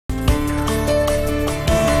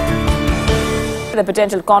The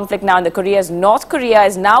potential conflict now in the Koreas. North Korea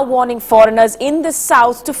is now warning foreigners in the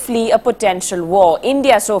south to flee a potential war.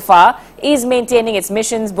 India so far is maintaining its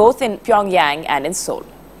missions both in Pyongyang and in Seoul.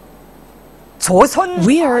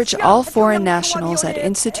 We urge all foreign nationals at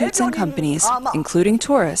institutes and companies, including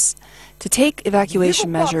tourists, to take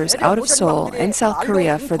evacuation measures out of Seoul and South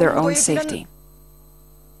Korea for their own safety.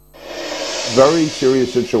 Very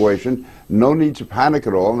serious situation. No need to panic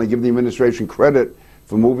at all, and I give the administration credit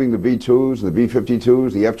for moving the B-2s, the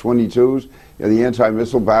B-52s, the F-22s, the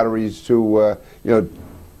anti-missile batteries to,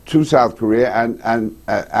 to South Korea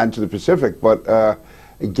and to the Pacific. But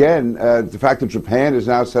again, the fact that Japan is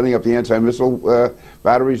now setting up the anti-missile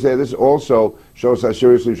batteries there, this also shows how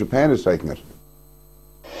seriously Japan is taking it.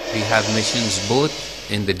 We have missions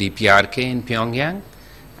both in the DPRK in Pyongyang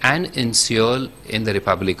and in Seoul in the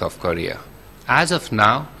Republic of Korea. As of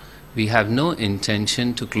now, we have no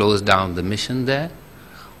intention to close down the mission there,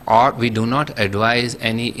 or we do not advise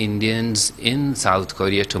any Indians in South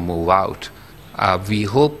Korea to move out. We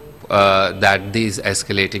hope that this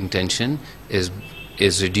escalating tension is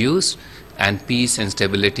reduced and peace and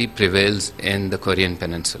stability prevails in the Korean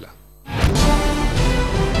Peninsula.